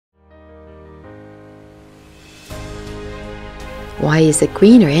Why is a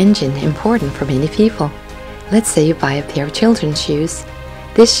greener engine important for many people? Let's say you buy a pair of children's shoes.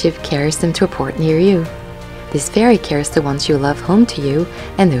 This ship carries them to a port near you. This ferry carries the ones you love home to you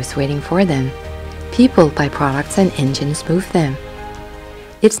and those waiting for them. People buy products and engines move them.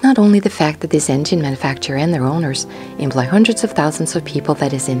 It's not only the fact that this engine manufacturer and their owners employ hundreds of thousands of people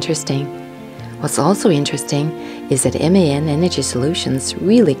that is interesting. What's also interesting is that MAN Energy Solutions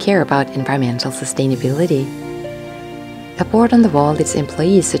really care about environmental sustainability. A board on the wall, its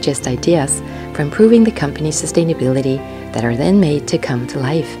employees suggest ideas for improving the company's sustainability that are then made to come to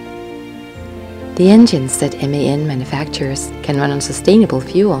life. The engines that MAN manufactures can run on sustainable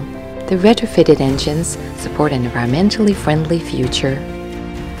fuel. The retrofitted engines support an environmentally friendly future.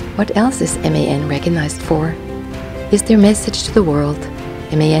 What else is MAN recognized for? Is their message to the world.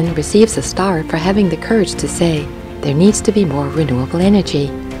 MAN receives a star for having the courage to say there needs to be more renewable energy.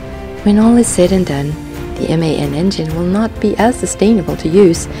 When all is said and done, the MAN engine will not be as sustainable to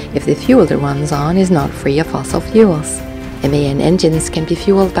use if the fuel it runs on is not free of fossil fuels. MAN engines can be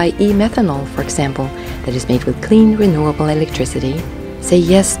fueled by e-methanol, for example, that is made with clean, renewable electricity. Say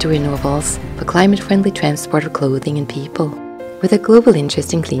yes to renewables for climate-friendly transport of clothing and people. With a global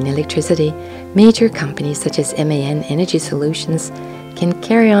interest in clean electricity, major companies such as MAN Energy Solutions can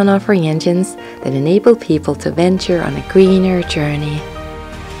carry on offering engines that enable people to venture on a greener journey.